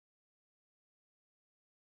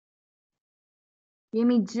Give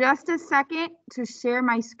me just a second to share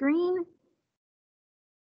my screen.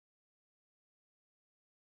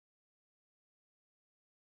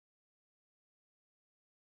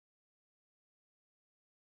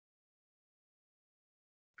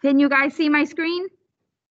 Can you guys see my screen?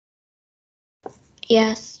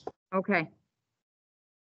 Yes. Okay.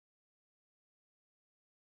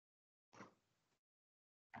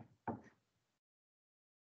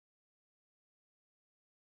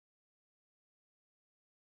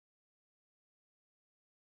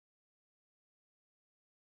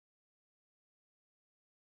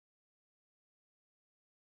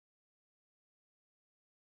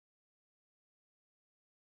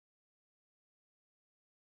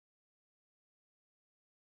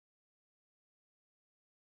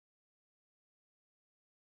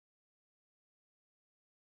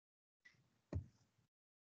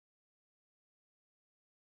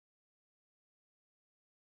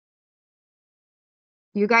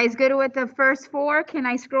 You guys good with the first four? Can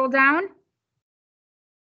I scroll down?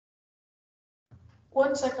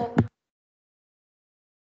 1 second.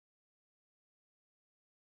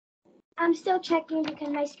 I'm still checking because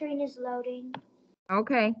my screen is loading.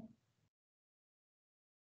 Okay.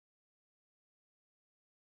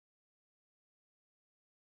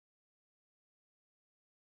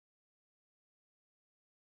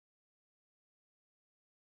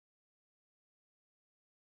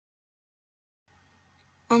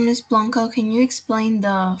 Ms. Blanco, can you explain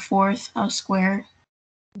the fourth square?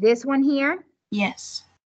 This one here? Yes.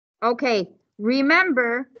 Okay.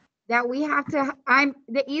 Remember that we have to,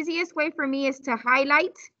 the easiest way for me is to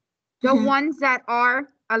highlight the ones that are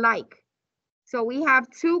alike. So we have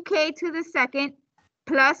 2k to the second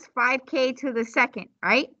plus 5k to the second,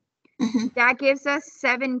 right? That gives us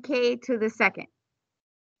 7k to the second.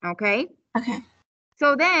 Okay? Okay.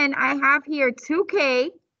 So then I have here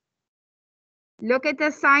 2k. Look at the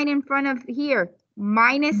sign in front of here,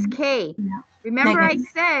 minus k. Yeah. Remember Negative.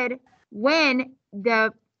 I said when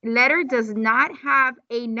the letter does not have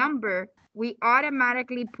a number, we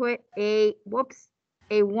automatically put a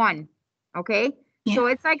 1, okay? Yeah. So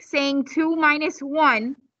it's like saying 2 minus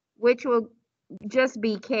 1, which will just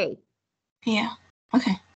be k. Yeah.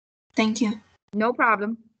 Okay. Thank you. No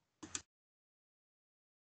problem.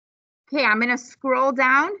 Okay, I'm going to scroll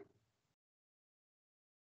down.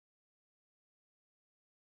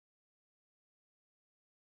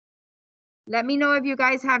 Let me know if you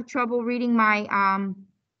guys have trouble reading my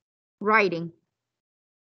writing.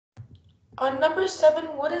 On number 7,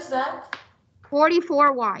 what is that?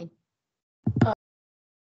 44y.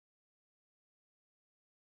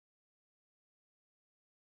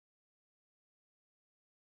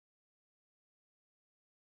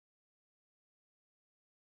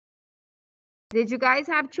 Did you guys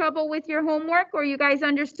have trouble with your homework or you guys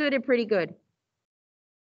understood it pretty good?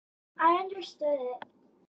 I understood it.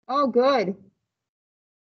 Oh, good.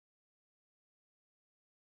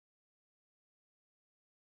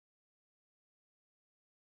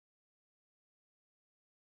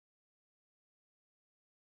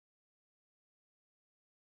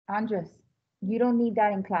 Andres, you don't need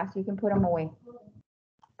that in class. You can put them away.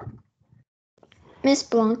 Miss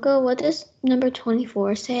Blanco, what does number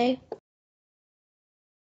 24 say?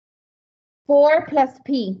 4 plus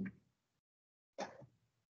p.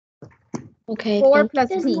 Okay. 4 plus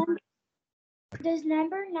p. Does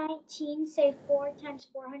number 19 say 4 times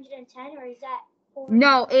 410, or is that 4?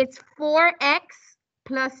 No, it's 4x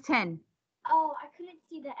plus 10. Oh, I couldn't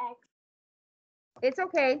see the X. It's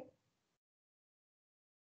okay.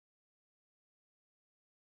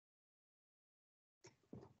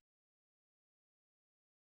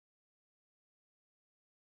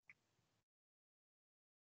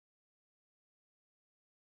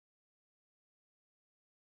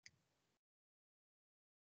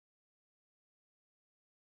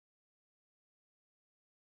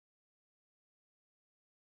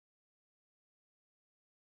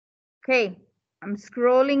 Okay, I'm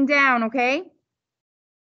scrolling down, okay?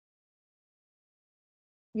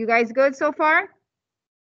 You guys good so far?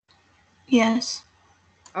 Yes.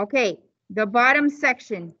 Okay, the bottom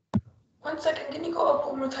section. 1 second, can you go up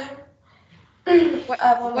one more time?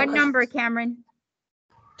 What number, Cameron?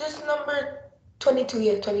 This number 22,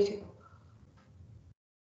 yeah, 22.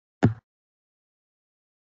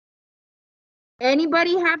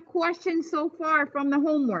 Anybody have questions so far from the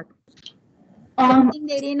homework? Something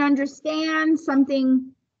they didn't understand,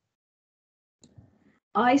 something?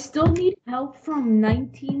 I still need help from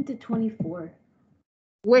 19 to 24.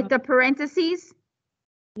 With the parentheses?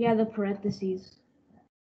 Yeah, the parentheses.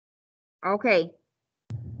 Okay.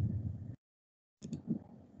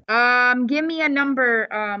 Give me a number,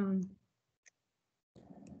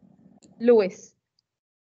 Louis?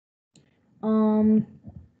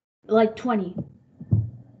 Like 20.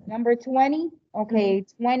 Number 20? Okay,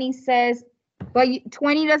 20 says, but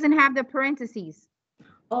 20 doesn't have the parentheses.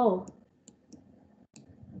 Oh,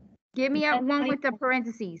 Give me Then one with the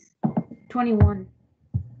parentheses. 21.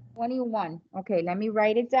 21. Okay, let me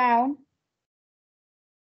write it down.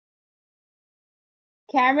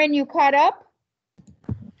 Cameron, you caught up?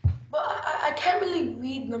 But I can't really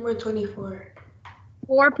read number 24.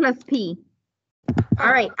 4 plus P.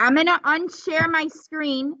 All right, I'm gonna unshare my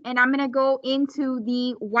screen and I'm gonna go into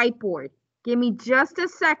the whiteboard. Give me just a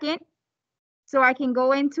second so I can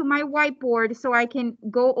go into my whiteboard so I can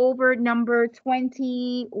go over number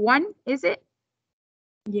 21, is it?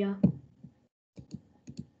 Yeah.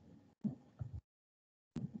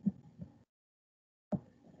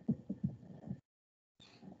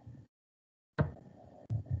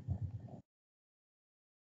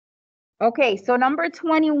 Okay, so number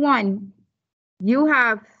 21, you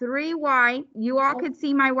have 3y. You all could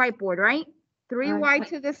see my whiteboard, right? 3y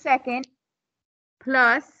to the second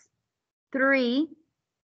plus 3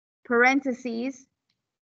 parentheses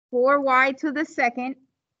 4y to the second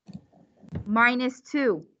minus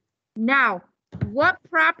 2. Now, what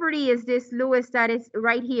property is this, Louis, that is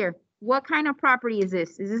right here? What kind of property is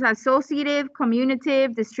this? Is this associative,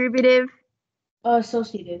 commutative, distributive?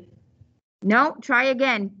 Associative. No, try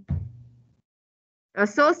again.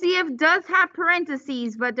 Associative does have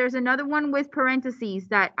parentheses, but there's another one with parentheses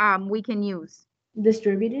that we can use.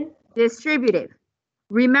 Distributive. Distributive.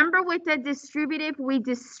 Remember, with the distributive, we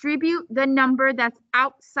distribute the number that's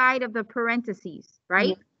outside of the parentheses,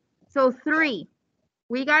 right? Yeah. So 3.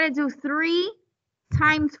 We got to do 3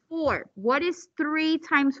 times 4. What is 3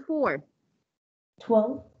 times 4?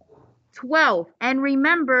 12. 12. And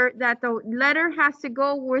remember that the letter has to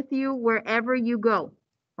go with you wherever you go,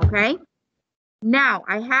 okay? Now,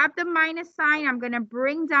 I have the minus sign. I'm going to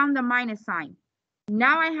bring down the minus sign.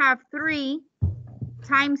 Now I have 3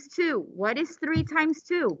 times 2. What is 3 times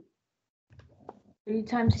 2? 3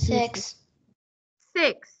 times 2. 6.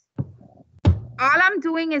 6. All I'm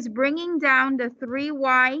doing is bringing down the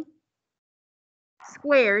 3y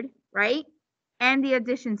squared, right? And the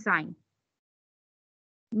addition sign.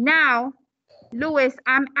 Now, Louis,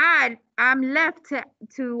 I'm left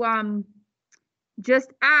to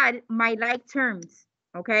just add my like terms,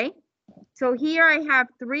 okay? So here I have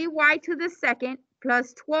 3y to the second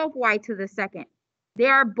plus 12y to the second. They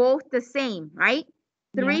are both the same, right?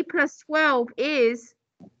 3 plus 12 is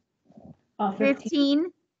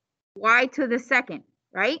 15y to the second,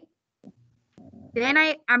 right? Then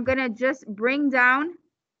I'm gonna just bring down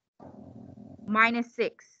minus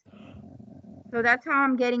 6. So that's how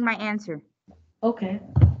I'm getting my answer. Okay.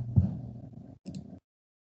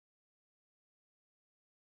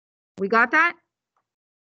 We got that?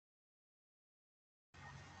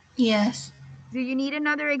 Yes. Do you need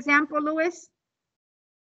another example, Louis?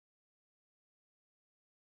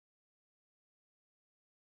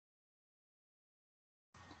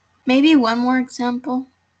 Maybe one more example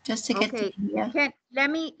just to get Okay. the idea.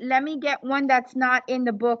 Let me get one that's not in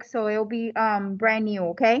the book, so it'll be brand new,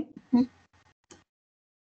 okay? Mhm.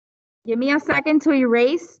 Give me a second to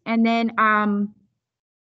erase, and then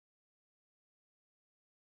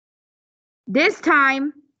this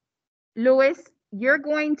time, Louis, you're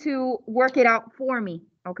going to work it out for me,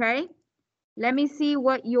 okay? Let me see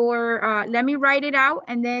what your let me write it out,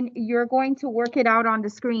 and then you're going to work it out on the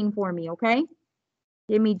screen for me, okay?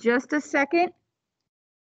 Give me just a second.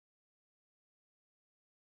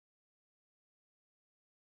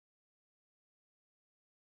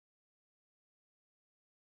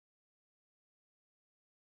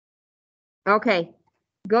 Okay,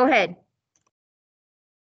 go ahead.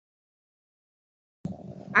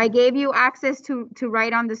 I gave you access to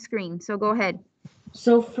write on the screen, so go ahead.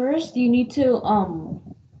 So first you need to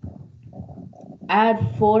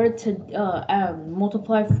add 4 to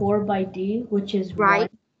multiply 4 by d, which is Right.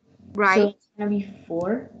 1. Right. So it's gonna be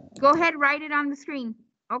 4. Go ahead, write it on the screen.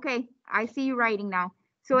 Okay, I see you writing now.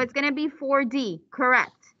 So it's gonna be 4D,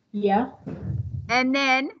 correct? Yeah. And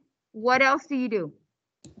then what else do you do?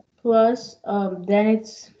 Plus then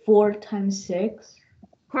it's 4 times 6.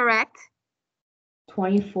 Correct.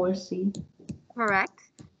 24c.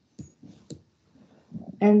 Correct.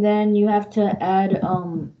 And then you have to add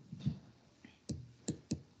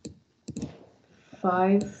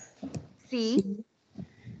 5c.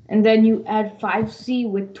 And then you add 5c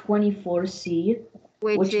with 24c,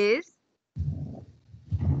 which is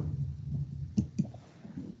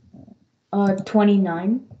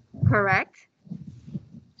 29. Correct.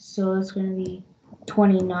 So it's going to be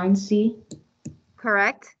 29c.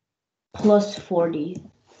 Correct. Plus 40.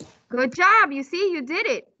 Good job. You see, you did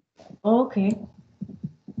it. Okay.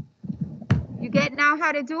 You get now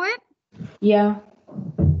how to do it? Yeah.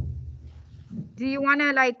 Do you want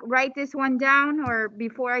to like write this one down or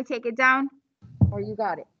before I take it down? Or you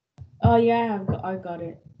got it? Oh yeah, I got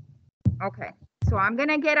it. Okay. So I'm going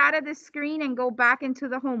to get out of the screen and go back into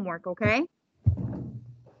the homework, okay?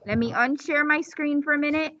 Let me unshare my screen for a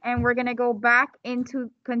minute and we're going to go back into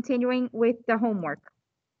continuing with the homework.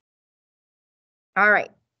 All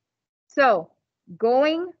right. So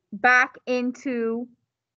going back into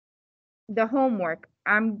the homework,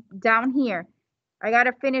 I'm down here. I got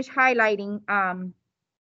to finish highlighting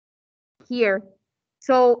here.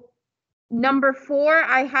 So number 4,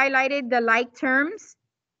 I highlighted the like terms.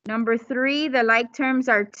 Number 3, the like terms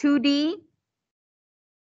are 2D.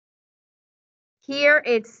 Here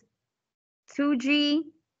it's 2G,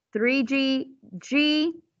 3G,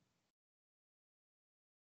 G,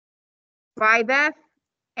 5F,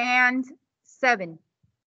 and 7.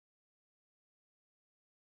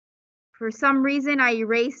 For some reason, I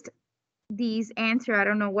erased these answer. I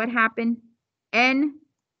don't know what happened. N,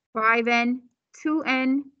 5N,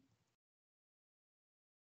 2N.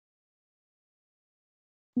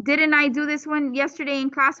 Didn't I do this one yesterday in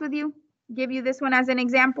class with you? Give you this one as an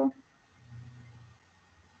example?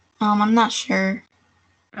 I'm not sure.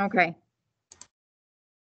 Okay.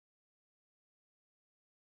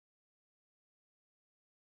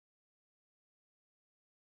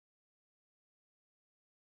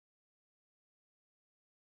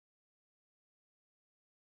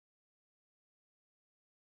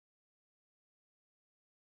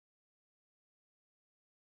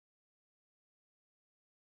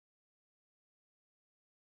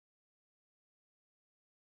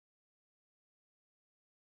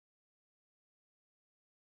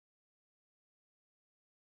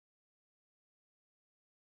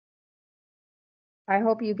 I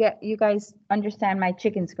hope you guys understand my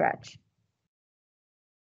chicken scratch.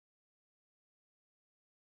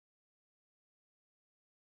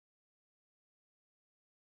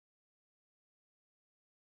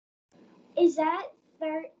 Is that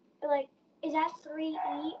is that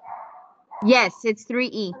 3E? Yes, it's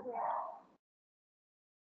 3E. Okay.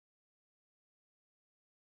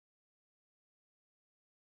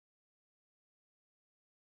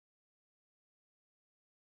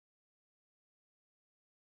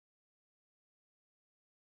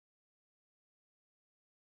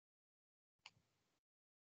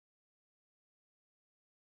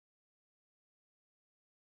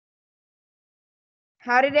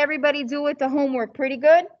 How did everybody do with the homework? Pretty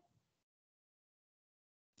good?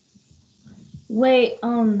 Wait,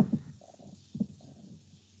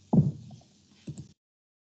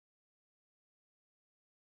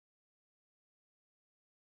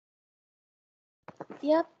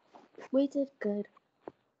 Yep, we did good.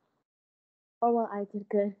 Oh, well, I did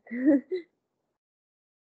good.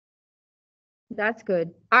 That's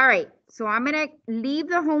good. All right, so I'm gonna leave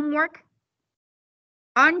the homework.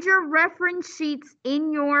 Under reference sheets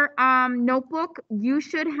in your notebook, you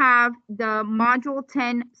should have the Module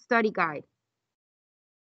 10 study guide.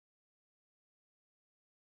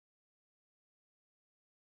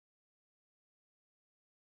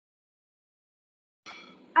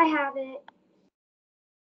 I have it.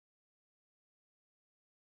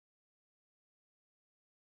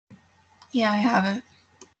 Yeah, I have it.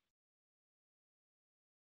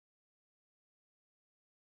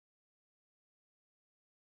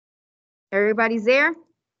 Everybody's there?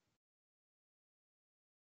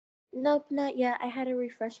 Nope, not yet. I had to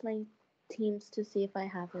refresh my Teams to see if I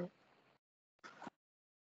have it.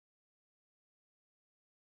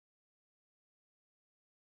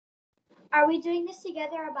 Are we doing this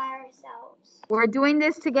together or by ourselves? We're doing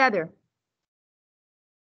this together.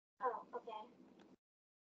 Oh, okay.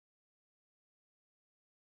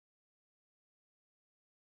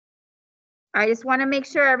 I just want to make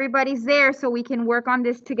sure everybody's there so we can work on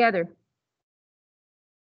this together.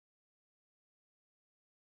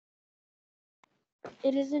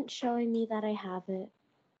 It isn't showing me that I have it.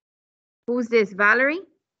 Who's this, Valerie?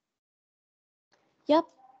 Yep.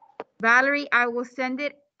 Valerie, I will send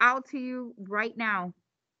it out to you right now.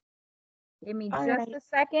 Give me All just right. a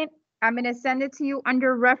second. I'm going to send it to you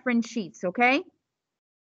under reference sheets, okay?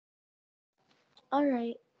 All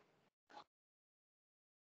right.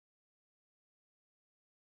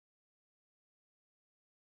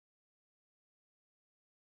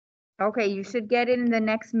 Okay, you should get it in the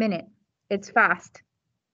next minute. It's fast.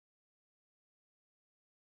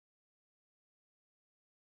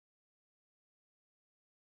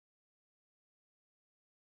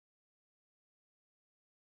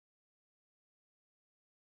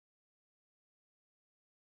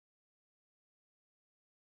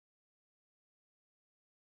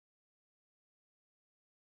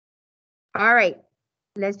 All right.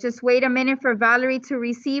 Let's just wait a minute for Valerie to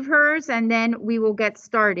receive hers, and then we will get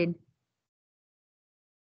started.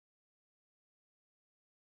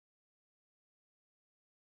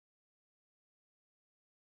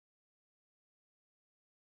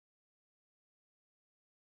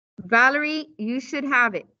 Valerie, you should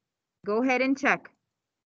have it. Go ahead and check.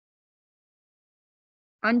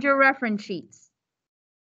 Under reference sheets.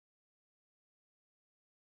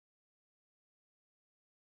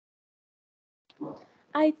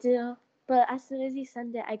 I do, but as soon as you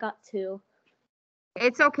send it, I got 2.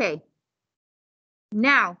 It's okay.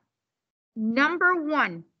 Now, number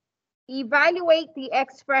 1, evaluate the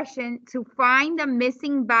expression to find the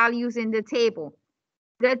missing values in the table.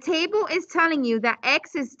 The table is telling you that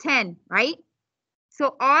X is 10, right?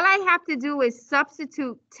 So all I have to do is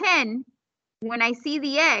substitute 10 when I see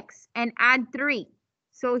the X and add 3.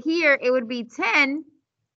 So here it would be 10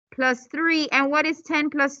 plus 3. And what is 10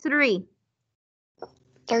 plus 3?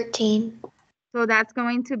 13. So that's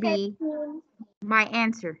going to be my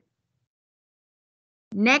answer.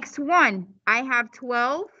 Next one, I have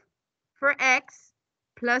 12 for X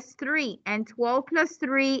plus 3. And 12 plus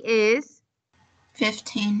 3 is?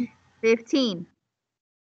 15. 15.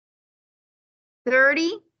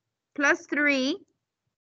 30 plus 3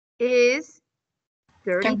 is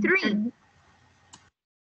 33.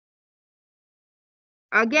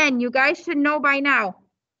 Again, you guys should know by now,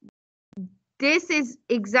 this is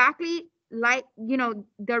exactly like,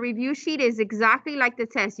 the review sheet is exactly like the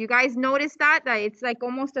test. You guys notice that it's like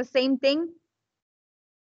almost the same thing?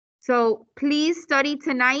 So please study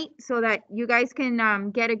tonight so that you guys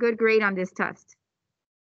can get a good grade on this test.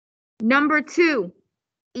 Number 2,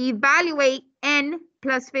 evaluate n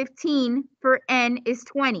plus 15 for n is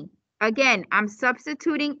 20. Again, I'm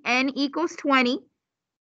substituting n equals 20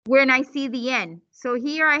 when I see the n. So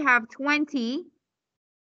here I have 20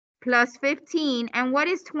 plus 15. And what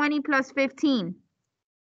is 20 plus 15?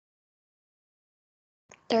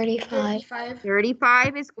 35.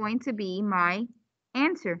 35 is going to be my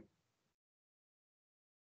answer.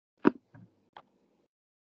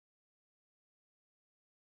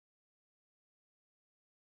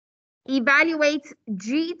 Evaluate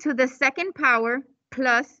g to the second power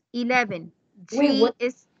plus 11. G Wait, what?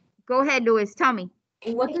 is, go ahead, Louis, tell me.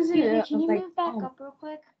 What does Excuse me, it can you like? move back up real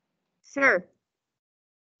quick? Sir,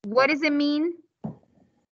 what does it mean?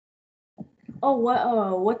 Oh,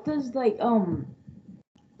 what does like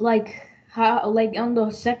how like on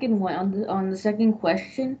the second one on the second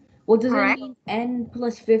question? What does Correct. it mean? N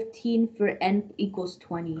plus 15 for n equals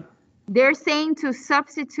 20. They're saying to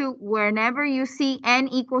substitute whenever you see n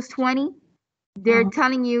equals 20. They're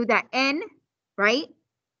telling you that n, right,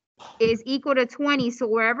 is equal to 20. So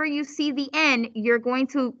wherever you see the n, you're going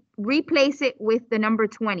to replace it with the number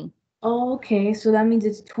 20. Oh, okay, so that means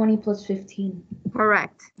it's 20 plus 15.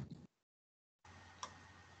 Correct.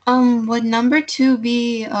 Would number 2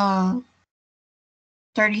 be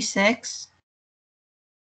 36?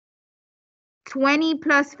 20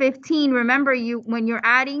 plus 15, remember when you're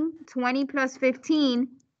adding 20 plus 15,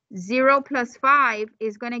 0 plus 5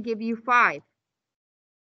 is going to give you 5.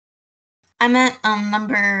 I meant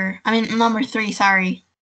number 3, sorry.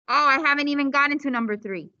 Oh, I haven't even gotten to number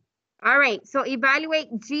 3. All right, so evaluate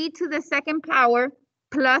g to the second power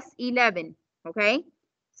plus 11, okay?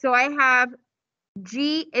 So I have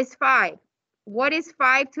g is 5. What is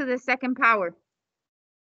 5 to the second power?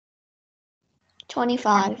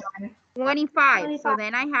 25. 25. So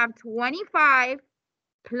then I have 25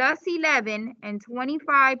 plus 11, and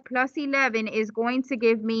 25 plus 11 is going to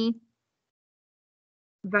give me,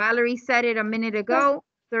 Valerie said it a minute ago,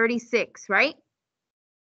 36, right?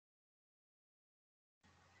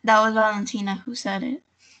 That was Valentina who said it.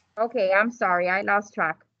 Okay, I'm sorry, I lost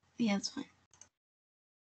track. Yeah, that's fine.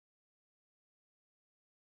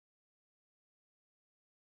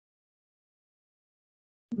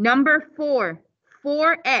 Number 4,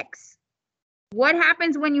 4x. What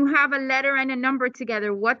happens when you have a letter and a number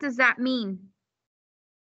together? What does that mean?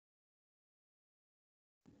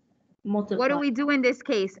 Multiply. What do we do in this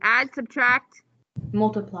case? Add, subtract?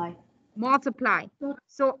 Multiply. Multiply.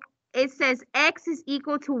 So it says x is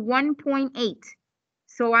equal to 1.8.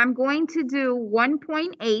 So I'm going to do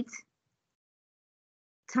 1.8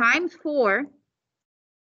 times 4.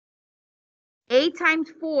 8 times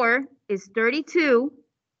 4 is 32.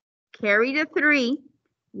 Carry the 3.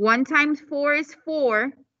 1 times 4 is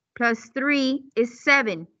 4. Plus 3 is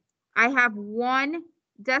 7. I have 1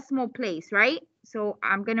 decimal place, right? So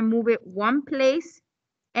I'm going to move it 1 place.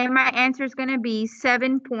 And my answer is going to be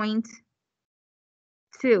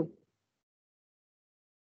 7.2.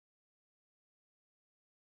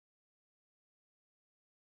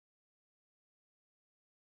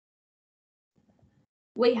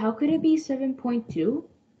 Wait, how could it be 7.2?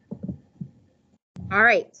 All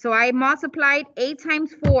right, so I multiplied 8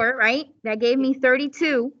 times 4, right? That gave me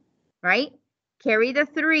 32, right? Carry the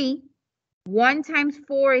 3. 1 times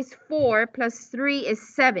 4 is 4, plus 3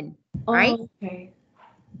 is 7, right? Oh, okay.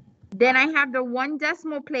 Then I have the 1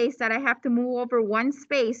 decimal place that I have to move over 1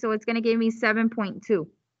 space, so it's going to give me 7.2.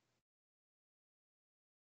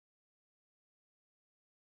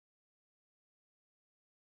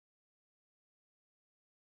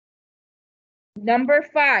 Number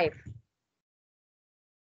 5.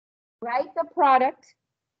 Write the product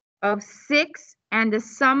of 6 and the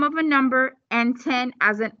sum of a number and 10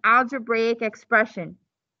 as an algebraic expression.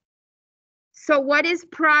 So what is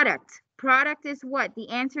product? Product is what? The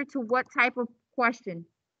answer to what type of question?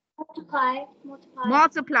 Multiply.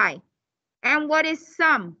 Multiply. And what is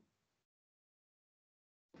sum?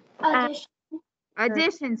 Addition.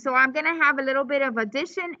 Addition. So I'm going to have a little bit of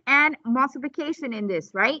addition and multiplication in this,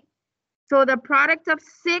 right? So the product of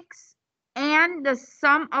 6 and the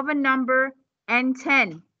sum of a number and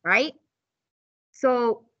 10, right?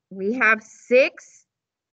 So we have 6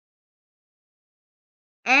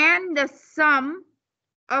 and the sum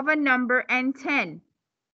of a number and 10.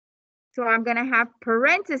 So I'm going to have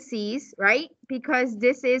parentheses, right? Because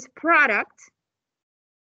this is product,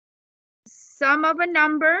 sum of a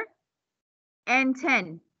number, and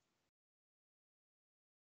 10.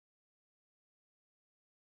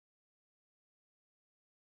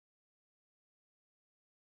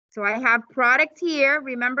 So I have product here.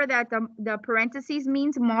 Remember that the parentheses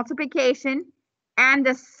means multiplication, and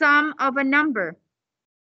the sum of a number,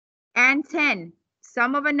 and 10.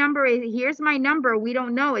 Sum of a number is, here's my number. We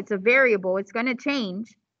don't know. It's a variable. It's going to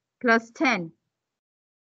change, plus 10.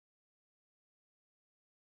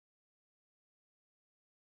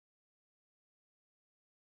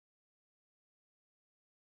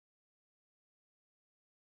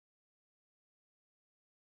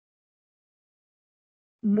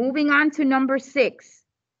 Moving on to number 6.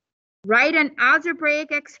 Write an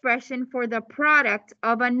algebraic expression for the product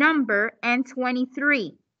of a number and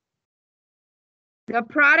 23. The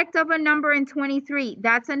product of a number and 23,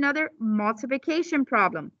 that's another multiplication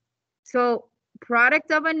problem. So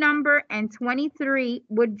product of a number and 23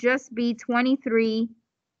 would just be 23n.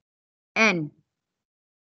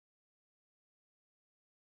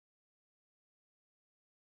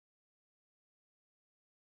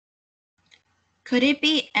 Could it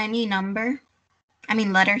be any number? I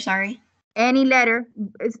mean letter, sorry. Any letter.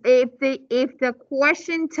 If the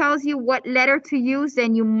question tells you what letter to use,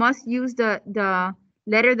 then you must use the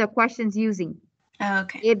letter the question's using. Oh,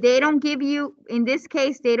 okay. If they don't give you, in this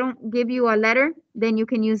case, they don't give you a letter, then you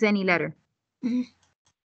can use any letter. Mhm.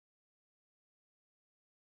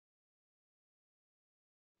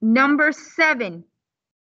 Number 7,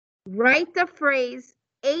 write the phrase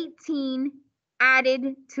 18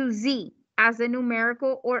 added to Z as a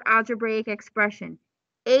numerical or algebraic expression.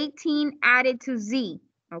 18 added to Z,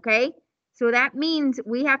 okay? So that means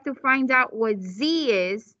we have to find out what Z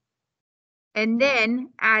is and then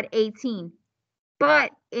add 18.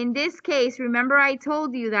 But in this case, remember I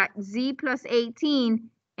told you that Z plus 18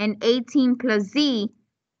 and 18 plus Z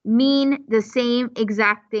mean the same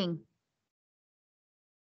exact thing.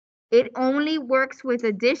 It only works with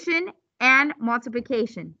addition and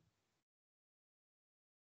multiplication.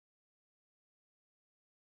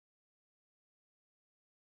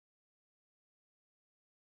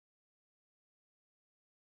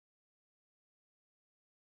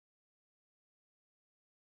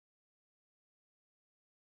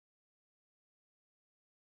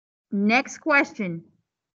 Next question.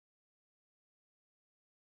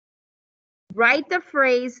 Write the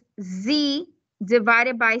phrase Z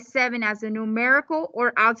divided by 7 as a numerical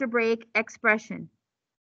or algebraic expression.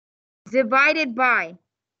 Divided by,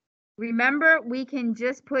 remember we can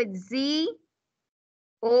just put Z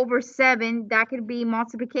over 7, that could be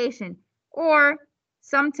multiplication. Or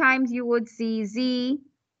sometimes you would see Z,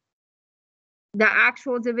 the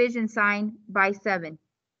actual division sign, by 7.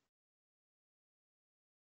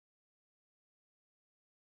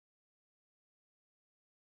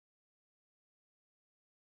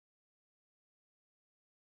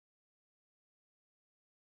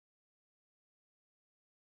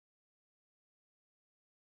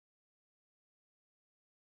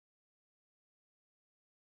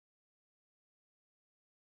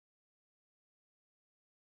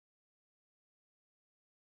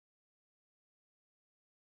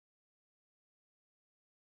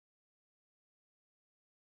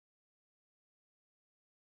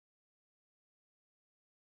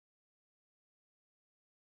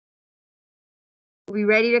 We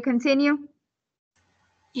ready to continue?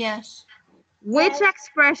 Yes. Which Yes.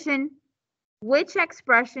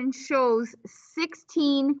 expression shows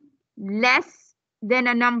 16 less than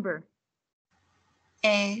a number?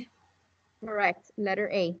 A. Correct. Letter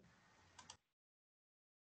A.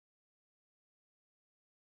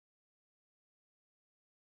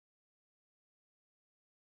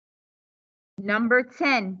 Number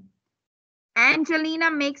 10.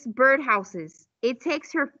 Angelina makes birdhouses. It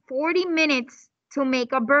takes her 40 minutes to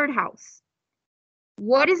make a birdhouse.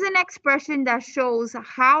 What is an expression that shows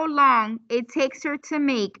how long it takes her to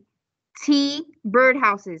make T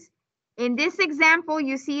birdhouses? In this example,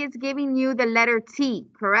 you see it's giving you the letter T,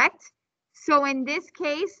 correct? So in this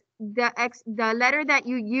case, the letter that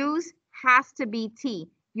you use has to be T.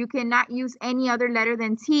 You cannot use any other letter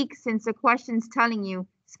than T since the question's telling you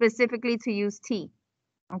specifically to use T,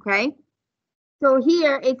 okay? So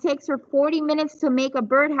here, it takes her 40 minutes to make a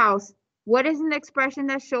birdhouse. What is an expression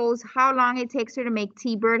that shows how long it takes her to make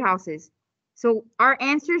T birdhouses? So our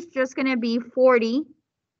answer is just going to be 40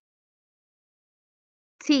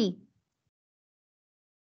 T.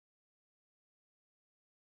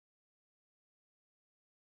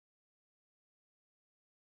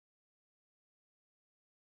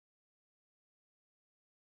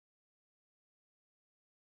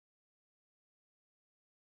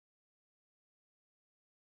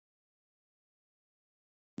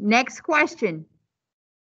 Next question.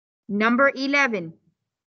 Number 11.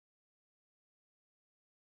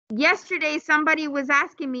 Yesterday, somebody was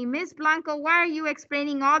asking me, Miss Blanco, why are you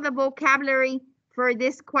explaining all the vocabulary for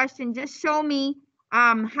this question? Just show me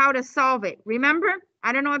how to solve it. Remember?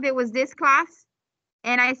 I don't know if it was this class.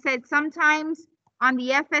 And I said sometimes on the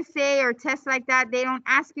FSA or tests like that, they don't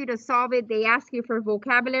ask you to solve it. They ask you for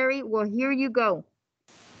vocabulary. Well, here you go.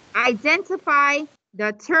 Identify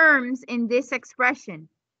the terms in this expression.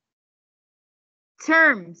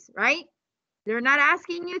 Terms, right? They're not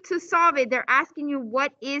asking you to solve it. They're asking you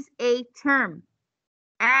what is a term.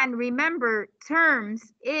 And remember,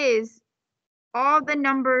 terms is all the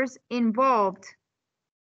numbers involved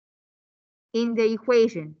in the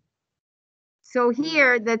equation. So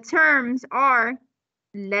here the terms are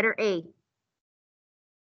letter A.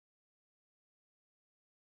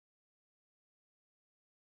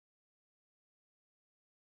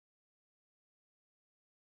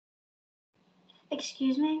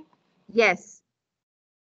 Excuse me. Yes.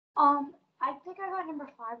 I think I got number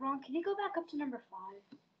 5 wrong. Can you go back up to number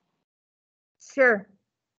 5? Sure.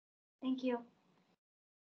 Thank you.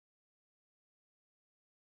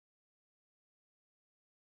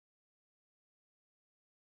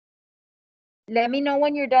 Let me know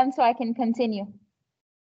when you're done so I can continue.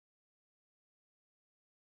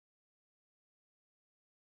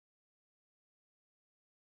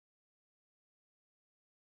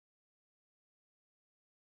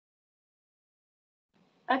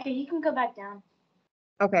 Okay, you can go back down.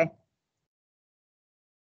 Okay.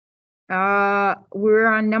 We're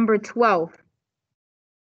on number 12.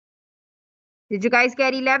 Did you guys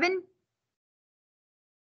get 11?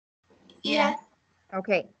 Yeah.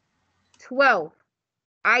 Okay. 12.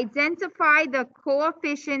 Identify the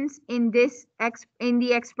coefficients in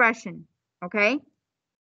the expression. Okay.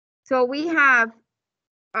 So we have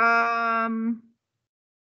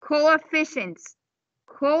coefficients.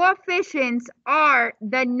 Coefficients are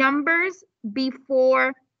the numbers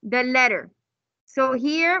before the letter. So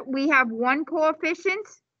here we have one coefficient.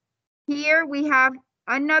 Here we have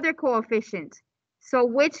another coefficient. So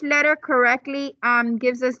which letter correctly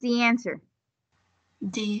gives us the answer?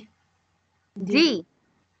 D. D,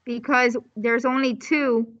 because there's only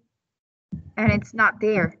 2 and it's not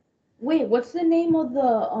there. Wait, what's the name of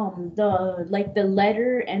the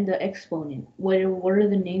letter and the exponent? What are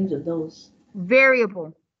the names of those?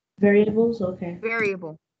 Variable. Variables? Okay.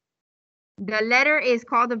 Variable. The letter is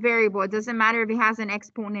called a variable. It doesn't matter if it has an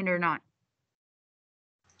exponent or not.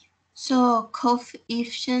 So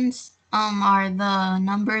coefficients are the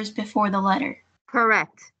numbers before the letter.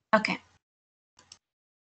 Correct. Okay.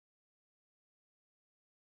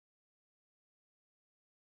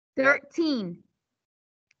 $13.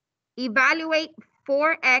 Evaluate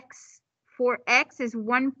 4x. 4x is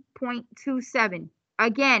 1.27.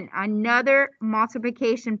 Again, another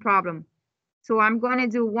multiplication problem. So I'm going to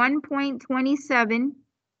do 1.27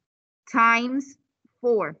 times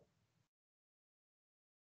 4.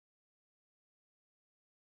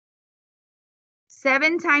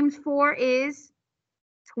 7 times 4 is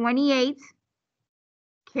 28.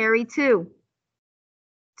 Carry 2.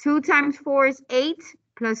 2 times 4 is 8.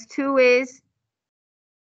 Plus 2 is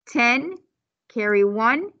 10. Carry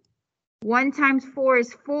 1. 1 times 4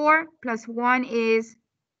 is 4. Plus 1 is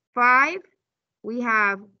 5. We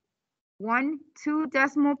have 1, 2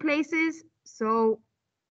 decimal places. So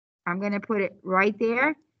I'm going to put it right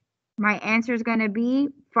there. My answer is going to be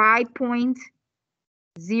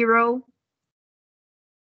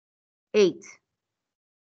 5.08.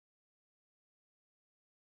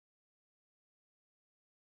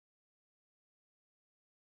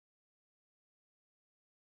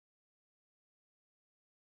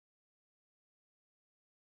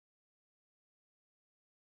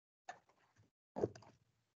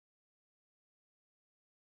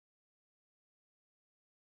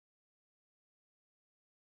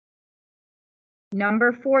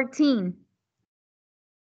 Number 14.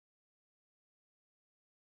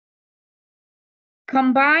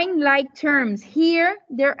 Combine like terms. Here,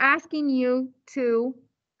 they're asking you to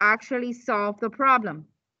actually solve the problem,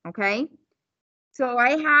 okay? So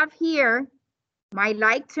I have here, my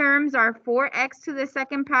like terms are 4x to the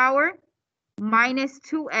second power minus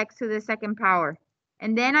 2x to the second power.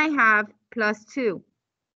 And then I have plus 2.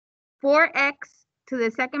 4x to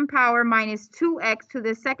the second power minus 2x to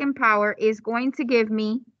the second power is going to give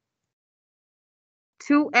me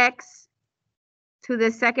 2x to the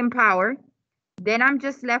second power. Then I'm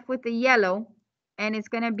just left with the yellow, and it's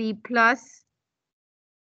going to be plus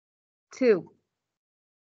 2.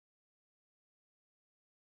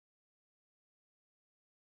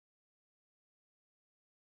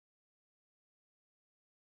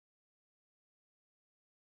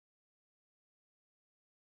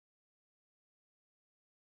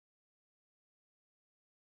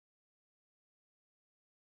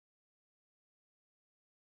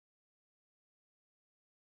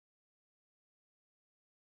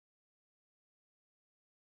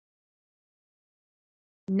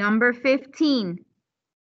 Number 15.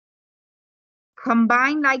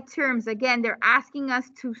 Combine like terms. Again, they're asking us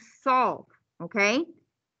to solve, okay?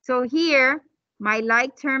 So here, my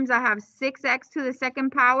like terms, I have 6x to the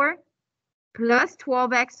second power plus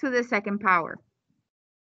 12x to the second power.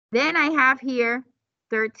 Then I have here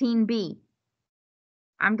 13b.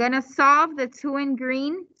 I'm going to solve the 2 in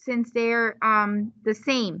green since they're the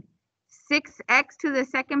same. 6x to the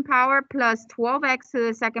second power plus 12x to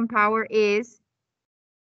the second power is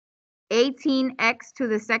 18x to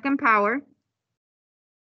the second power.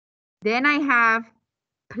 Then I have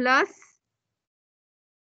plus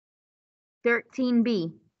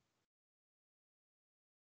 13b.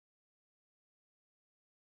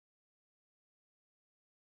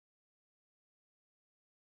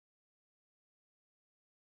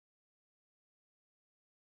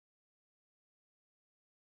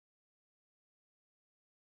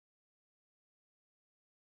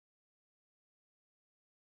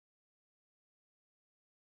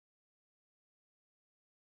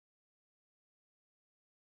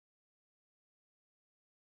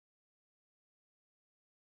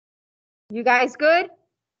 You guys good?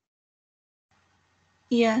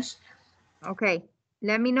 Yes. Okay.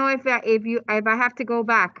 Let me know if I have to go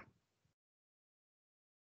back.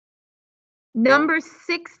 Number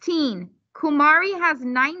 16. Kumari has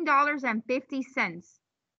 $9.50.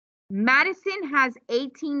 Madison has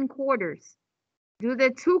 18 quarters. Do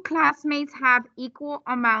the two classmates have equal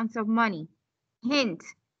amounts of money? Hint,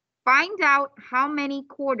 find out how many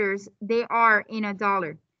quarters there are in a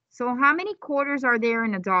dollar. So how many quarters are there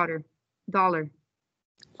in a dollar? 4.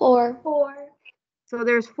 4. So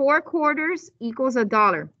there's 4 quarters equals a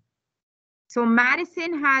dollar. So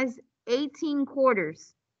Madison has 18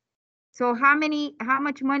 quarters. So how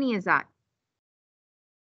much money is that?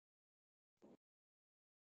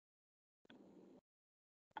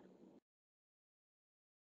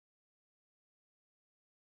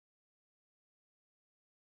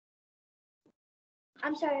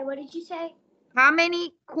 I'm sorry, what did you say? How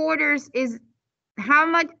many quarters is, how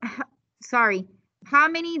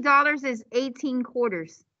many dollars is 18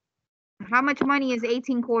 quarters? How much money is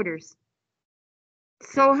 18 quarters?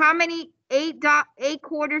 So how many, 8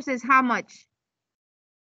 quarters is how much?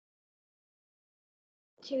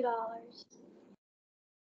 $2.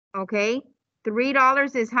 Okay.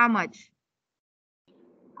 $3 is how much?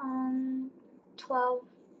 12.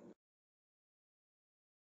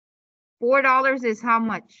 $4 is how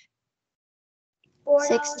much? $4.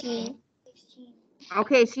 16. 16.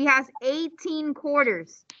 Okay, she has 18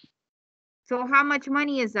 quarters. So how much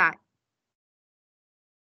money is that?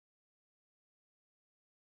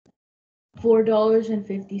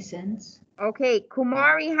 $4.50. Okay,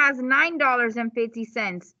 Kumari has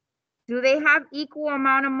 $9.50. Do they have equal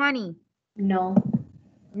amount of money? No.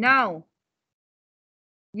 No.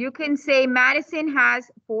 You can say Madison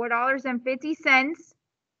has $4.50.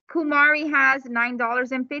 Kumari has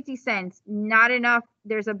 $9.50. Not enough.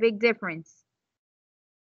 There's a big difference.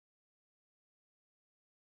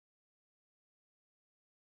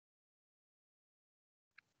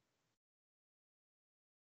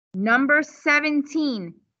 Number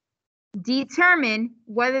 17. Determine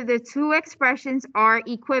whether the two expressions are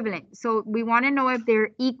equivalent. So we want to know if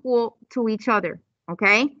they're equal to each other,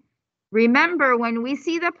 okay? Remember, when we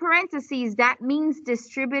see the parentheses, that means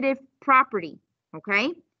distributive property,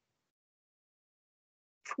 okay?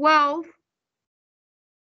 12,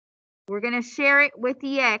 we're going to share it with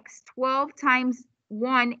the x. 12 times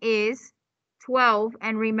 1 is 12.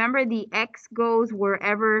 And remember, the x goes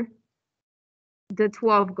wherever the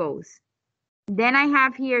 12 goes. Then I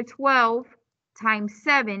have here 12 times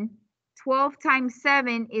 7. 12 times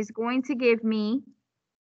 7 is going to give me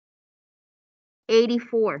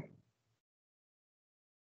 84.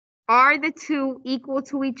 Are the two equal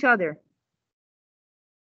to each other?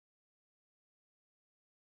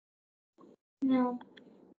 No.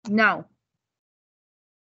 No.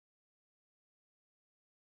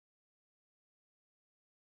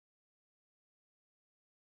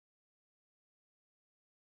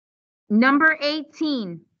 Number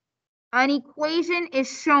 18. An equation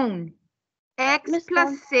is shown. X Miss plus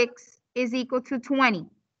Blanco. 6 is equal to 20.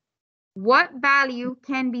 What value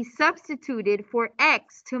can be substituted for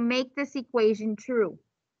x to make this equation true?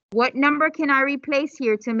 What number can I replace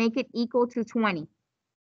here to make it equal to 20?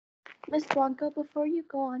 Miss Blanco, before you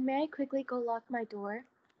go on, may I quickly go lock my door?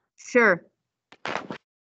 Sure.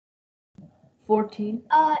 14.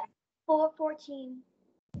 14.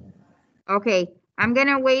 Okay, I'm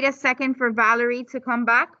gonna wait a second for Valerie to come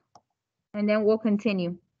back and then we'll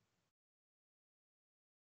continue.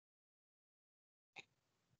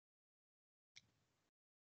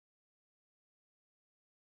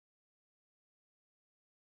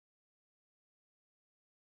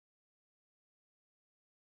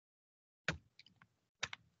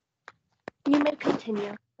 You may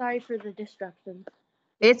continue. Sorry for the disruption.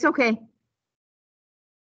 It's okay.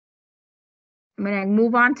 I'm gonna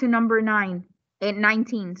move on to number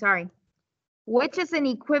 19, sorry. Which is an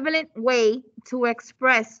equivalent way to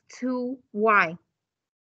express 2y?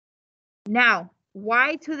 Now,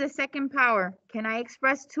 y to the second power. Can I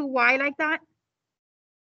express 2y like that?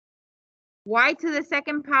 Y to the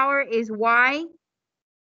second power is y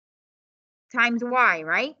times y,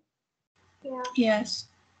 right? Yeah. Yes.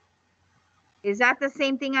 Is that the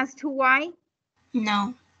same thing as 2y?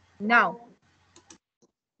 No. No.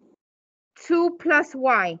 2 plus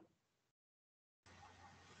y.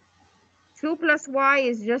 2 plus y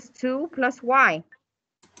is just 2 plus y.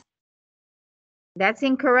 That's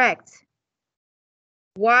incorrect.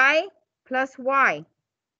 Y plus y.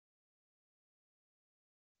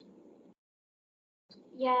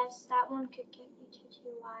 Yes, that one could get you to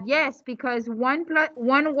 2y. Yes, because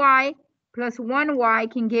 1y plus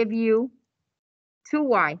 1y can give you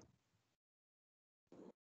 2y.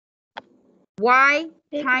 Y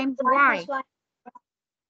times y. Plus y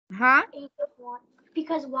Huh? equals 1.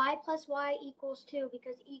 Because y plus y equals 2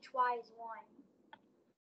 because each y is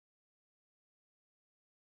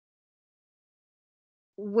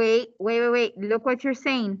 1. Wait. Look what you're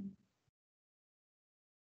saying.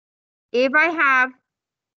 If I have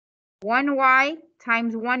 1y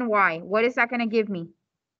times 1y, what is that going to give me?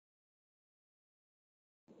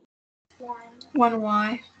 1.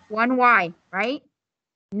 1y. 1y, right?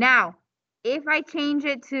 Now, if I change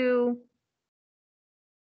it to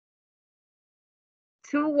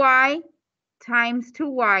 2y times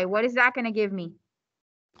 2y, what is that going to give me?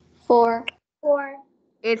 4. 4.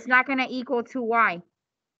 It's not going to equal 2y.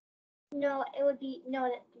 No, it would be, no,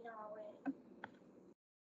 wait.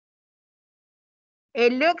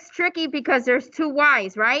 It looks tricky because there's two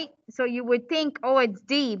y's, right? So you would think, oh, it's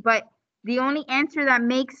D, but the only answer that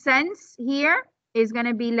makes sense here is going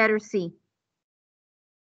to be letter C.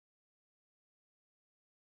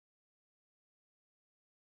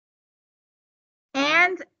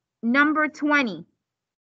 And number 20.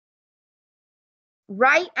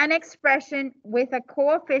 Write an expression with a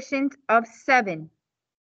coefficient of 7.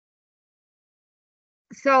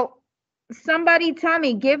 So somebody tell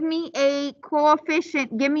me, give me a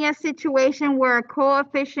coefficient, give me a situation where a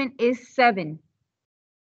coefficient is 7.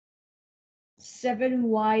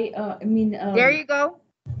 7y, There you go.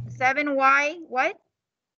 7y, what?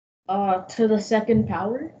 to the second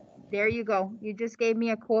power. There you go. You just gave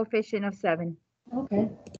me a coefficient of 7. Okay.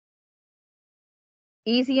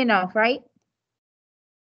 Easy enough, right?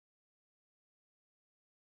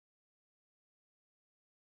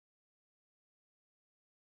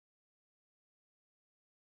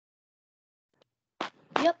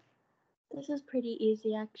 Yep. This is pretty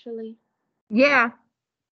easy, actually. Yeah.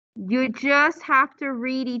 You just have to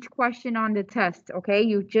read each question on the test, okay?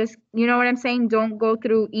 You know what I'm saying? Don't go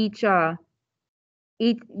through each, read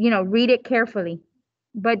it carefully.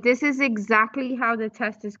 but this is exactly how the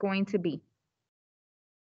test is going to be.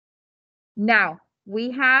 Now,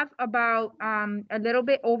 we have about a little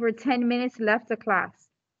bit over 10 minutes left of class.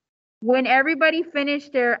 When everybody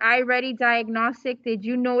finished their iReady diagnostic, did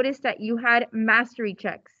you notice that you had mastery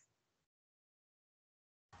checks?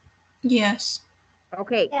 Yes.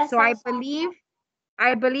 Okay, Yes, so I I saw believe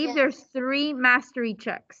Yes. there's 3 mastery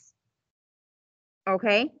checks.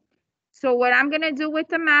 Okay, so what I'm gonna do with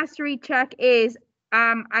the mastery check is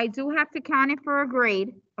I do have to count it for a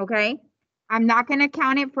grade. Okay, I'm not gonna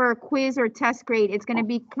count it for a quiz or test grade. It's gonna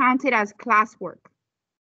be counted as classwork.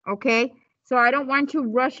 Okay, so I don't want you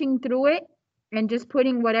rushing through it and just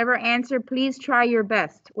putting whatever answer. Please try your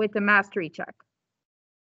best with the mastery check.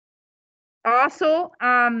 Also,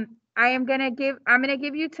 I'm gonna give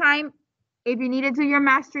you time if you need to do your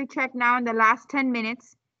mastery check now in the last 10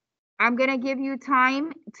 minutes. I'm gonna give you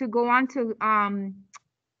time to go on to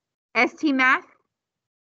ST Math,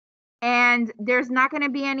 and there's not gonna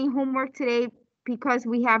be any homework today because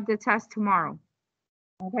we have the test tomorrow.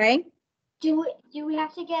 Okay? Do we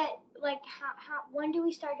have to get like how when do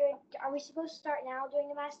we start doing? Are we supposed to start now doing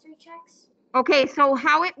the mastery checks? Okay, so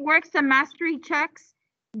how it works, the mastery checks,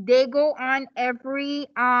 they go on every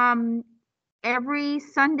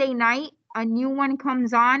Sunday night. A new one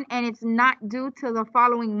comes on, and it's not due till the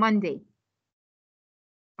following Monday.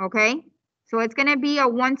 Okay, so it's gonna be a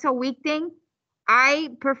once a week thing.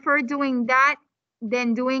 I prefer doing that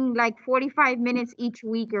than doing like 45 minutes each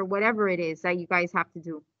week or whatever it is that you guys have to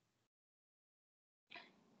do.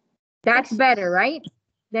 That's better, right?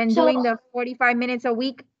 Than So- doing the 45 minutes a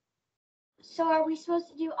week. So are we supposed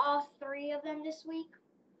to do all 3 of them this week?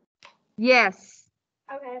 Yes.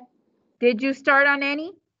 Okay. Did you start on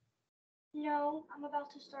any? No, I'm about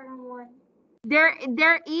to start on one.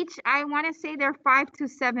 They're each, I want to say they're 5 to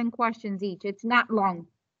 7 questions each. It's not long.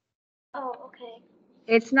 Oh, okay.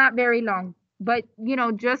 It's not very long. But,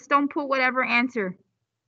 just don't put whatever answer.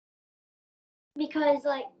 Because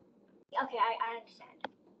like, okay, I understand.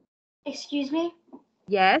 Excuse me.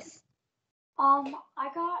 Yes. I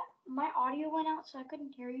got my audio went out, so I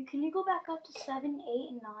couldn't hear you. Can you go back up to 7, 8,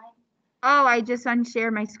 and 9? Oh, I just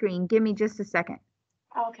unshared my screen. Give me just a second.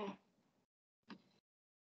 Okay.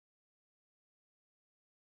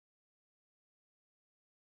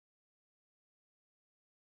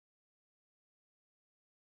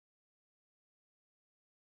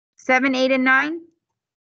 Seven, 8, and 9.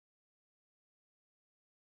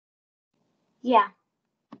 Yeah.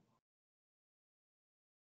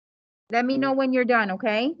 Let me know when you're done,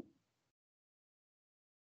 okay?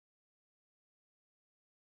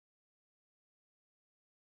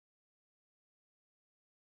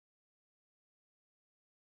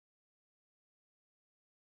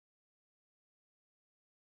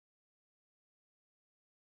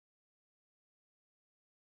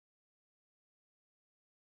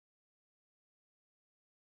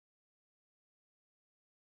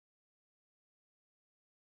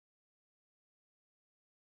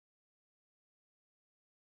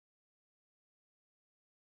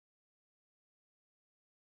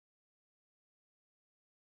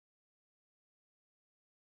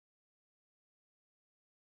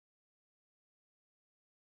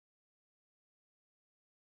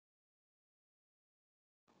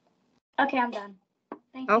 Okay, I'm done.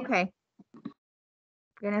 Thank you. Okay.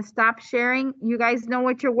 Gonna stop sharing. You guys know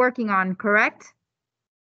what you're working on, correct?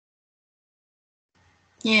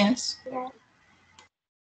 Yes. Yeah.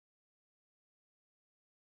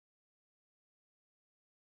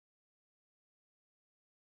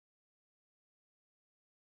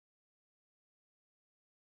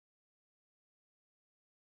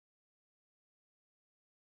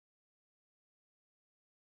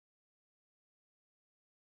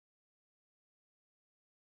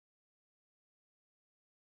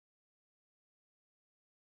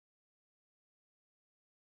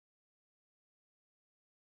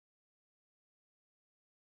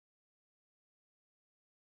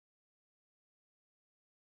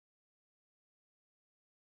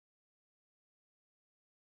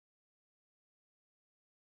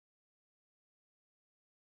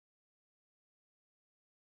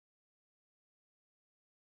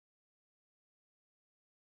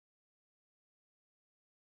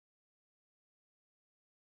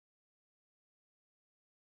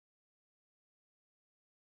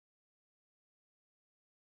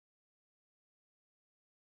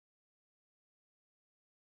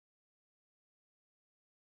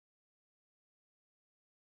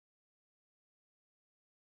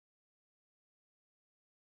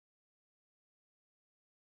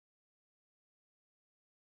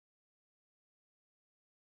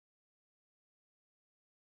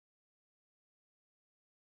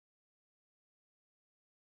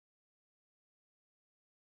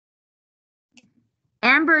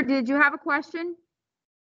 Amber, did you have a question?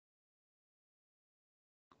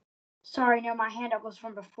 Sorry, no, my hand up was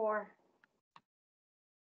from before.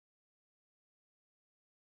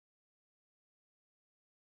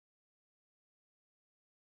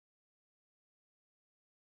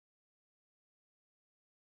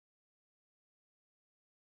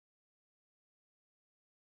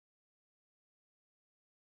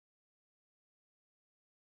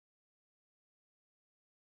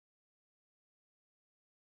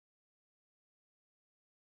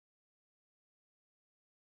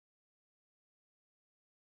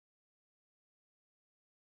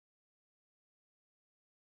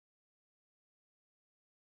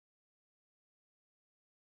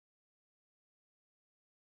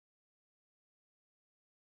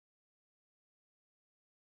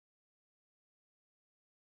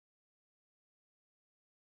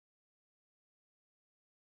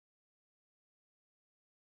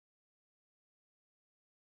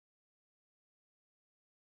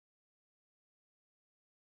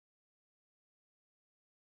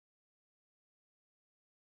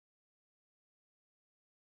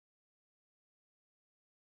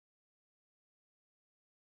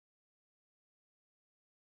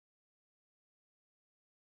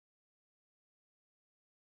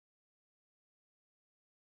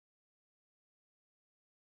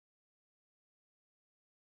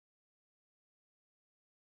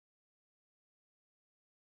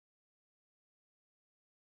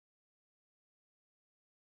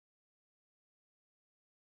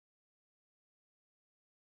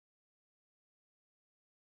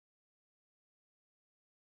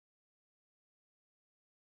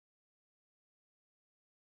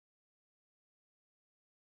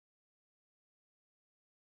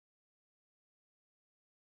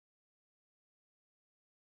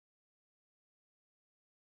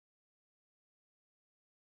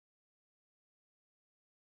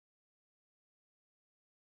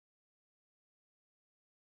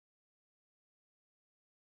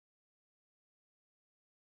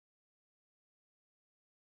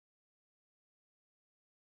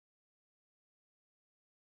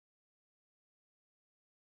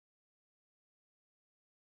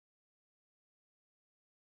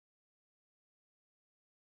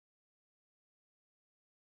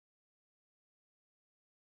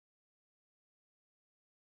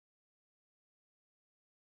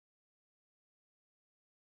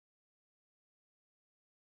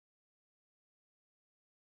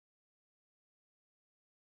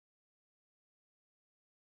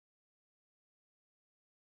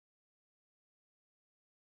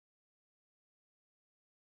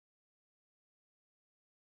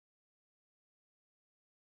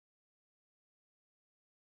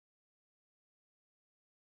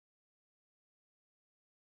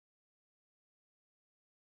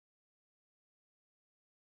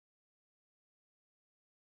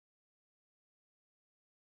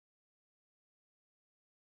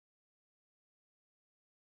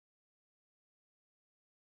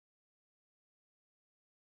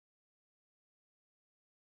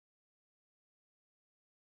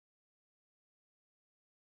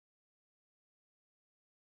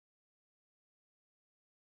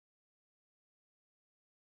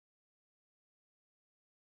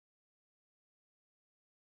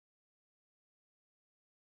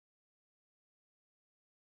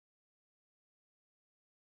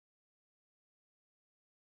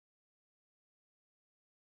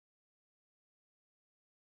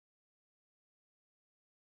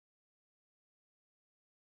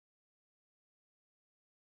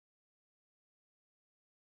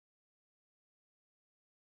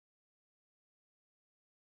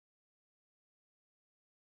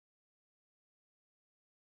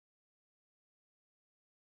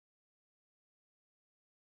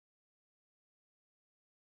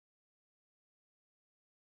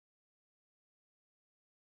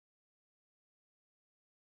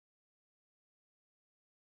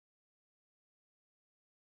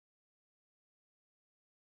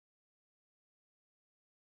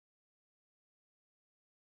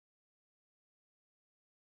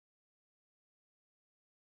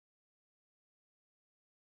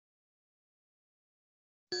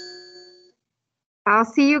 I'll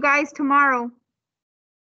see you guys tomorrow.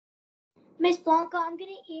 Miss Blanca, I'm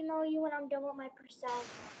gonna email you when I'm done with my percent.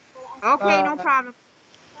 Okay, no problem.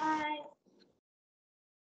 Bye.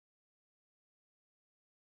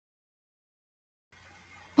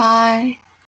 Bye.